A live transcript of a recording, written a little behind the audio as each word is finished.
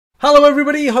Hello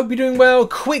everybody, hope you're doing well.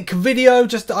 Quick video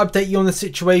just to update you on the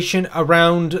situation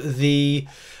around the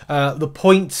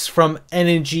points from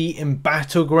energy in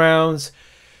Battlegrounds.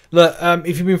 Look,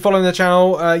 if you've been following the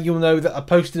channel, you'll know that I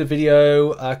posted a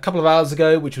video a couple of hours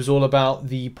ago which was all about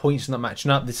the points not matching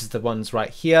up. This is the ones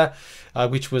right here,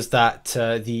 which was that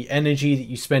the energy that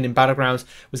you spend in Battlegrounds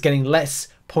was getting less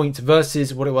points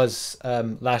versus what it was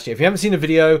last year. If you haven't seen the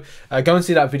video, go and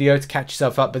see that video to catch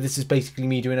yourself up. But this is basically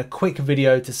me doing a quick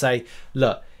video to say,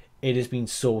 look, it has been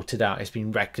sorted out, it's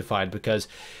been rectified, because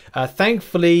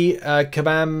thankfully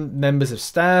Kabam members of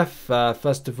staff,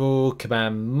 first of all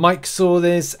Kabam Mike saw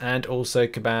this, and also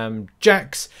Kabam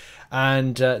Jax,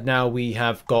 and now we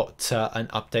have got an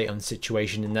update on the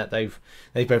situation in that they've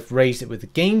both raised it with the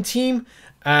game team,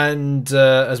 and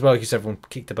as well, because everyone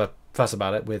kicked up a fuss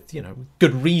about it with, you know,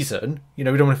 good reason. You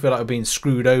know, we don't want to feel like we're being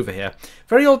screwed over here.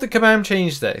 Very odd that Kabam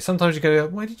changed it. Sometimes you go,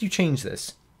 why did you change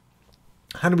this?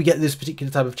 How do we get this particular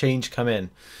type of change come in?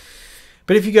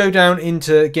 But if you go down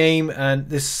into game, and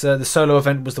this the solo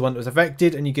event was the one that was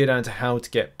affected, and you go down to how to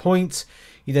get points,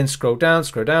 you then scroll down,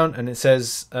 and it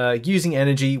says using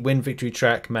energy, win victory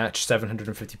track match,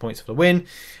 750 points for the win.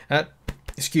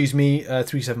 Excuse me,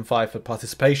 375 for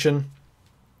participation.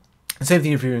 Same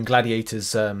thing if you're in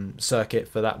Gladiators circuit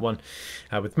for that one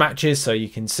with matches. So you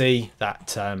can see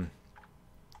that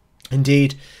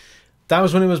indeed that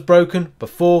was when it was broken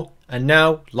before, and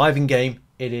now live in game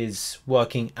it is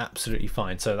working absolutely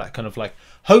fine. So that kind of like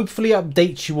hopefully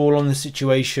updates you all on the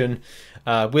situation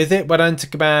with it. Well done to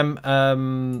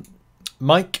Kabam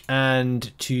Mike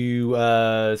and to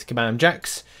Kabam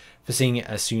Jax for seeing it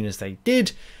as soon as they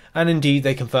did. And indeed,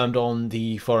 they confirmed on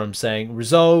the forum saying,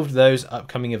 resolved, those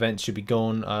upcoming events should be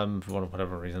gone for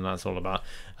whatever reason that's all about.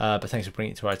 But thanks for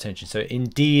bringing it to our attention. So it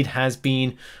indeed has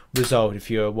been resolved. If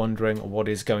you're wondering what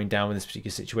is going down with this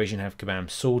particular situation, have Kabam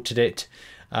sorted it.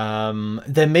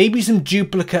 There may be some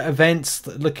duplicate events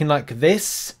looking like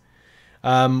this,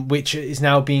 which is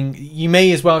now being, you may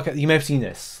have seen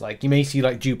this. Like, you may see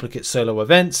like duplicate solo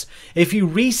events. If you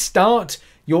restart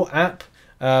your app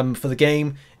for the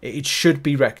game, it should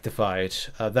be rectified.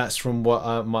 That's from what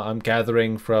I'm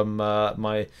gathering from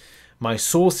my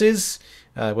sources,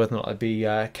 whether or not it be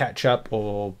ketchup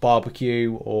or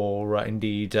barbecue or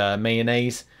indeed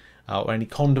mayonnaise or any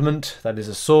condiment. That is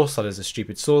a sauce. That is a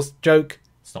stupid sauce joke.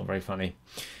 It's not very funny.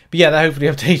 But yeah, that hopefully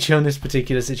updates you on this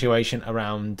particular situation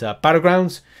around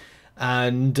Battlegrounds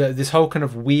and this whole kind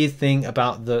of weird thing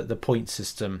about the point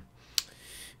system.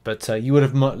 But you would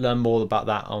have learned more about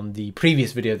that on the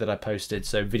previous video that I posted.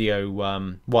 So video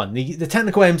 1, the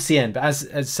technical MCN. But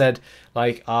as said,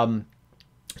 like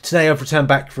today I've returned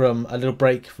back from a little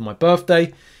break for my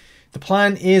birthday. The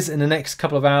plan is in the next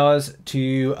couple of hours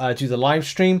to do the live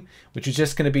stream, which is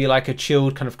just going to be like a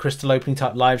chilled kind of crystal opening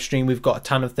type live stream. We've got a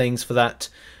ton of things for that,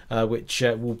 which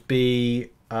will be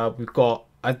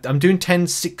I'm doing 10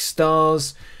 6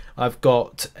 stars. I've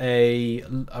got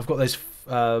those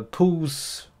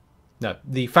pools. No,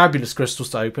 the fabulous crystals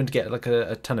to open to get like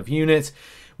a ton of units.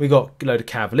 We got a load of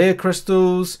Cavalier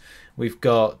crystals. We've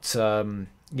got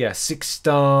yeah,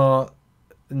 6-star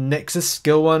Nexus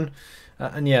skill one.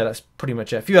 And yeah, that's pretty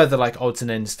much it. A few other like odds and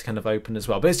ends to kind of open as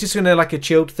well. But it's just going to like a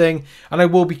chilled thing. And I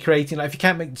will be creating, like, if you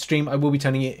can't make the stream, I will be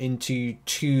turning it into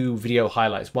 2 video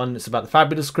highlights. One that's about the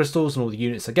fabulous crystals and all the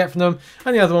units I get from them.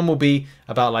 And the other one will be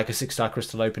about like a 6-star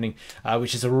crystal opening,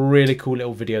 which is a really cool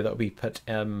little video that will be put,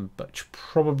 but should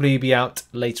probably be out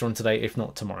later on today, if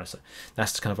not tomorrow. So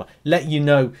that's to kind of like let you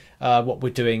know what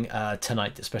we're doing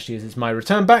tonight, especially as it's my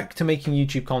return back to making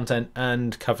YouTube content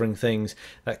and covering things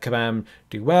that Kabam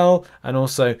do well, and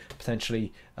also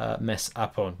potentially mess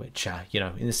up on, which you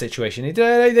know, in this situation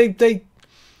they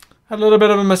had a little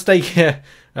bit of a mistake here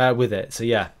with it. So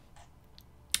yeah,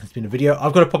 it's been a video.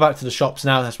 I've got to pop out to the shops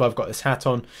now. That's why I've got this hat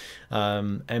on.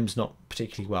 M's not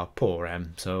particularly well, poor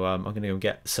M. So I'm going to go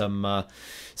get some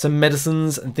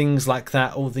medicines and things like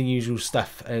that, all the usual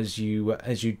stuff as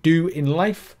you do in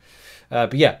life.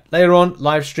 But yeah, later on,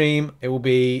 live stream, it will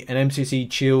be an MCOC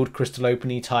chilled crystal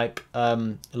opening type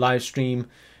live stream,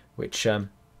 which I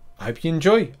hope you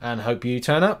enjoy, and hope you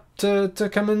turn up to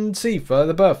come and see for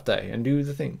the birthday and do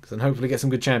the things, and hopefully get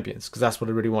some good champions, because that's what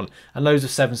I really want, and loads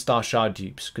of 7-star shard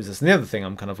dupes, because that's the other thing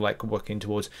I'm kind of like working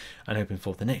towards and hoping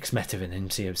for the next meta in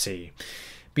MCOC.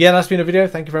 But yeah, that's been a video.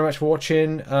 Thank you very much for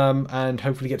watching, and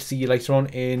hopefully get to see you later on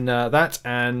in that.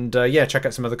 And yeah, check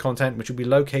out some other content which will be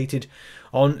located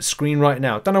on screen right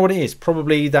now. Don't know what it is.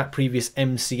 Probably that previous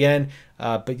MCN,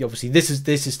 but obviously this is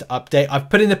to update. I've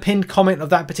put in a pinned comment of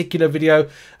that particular video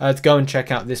to go and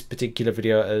check out this particular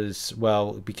video as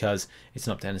well, because it's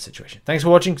an update on the situation. Thanks for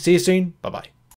watching. See you soon. Bye bye.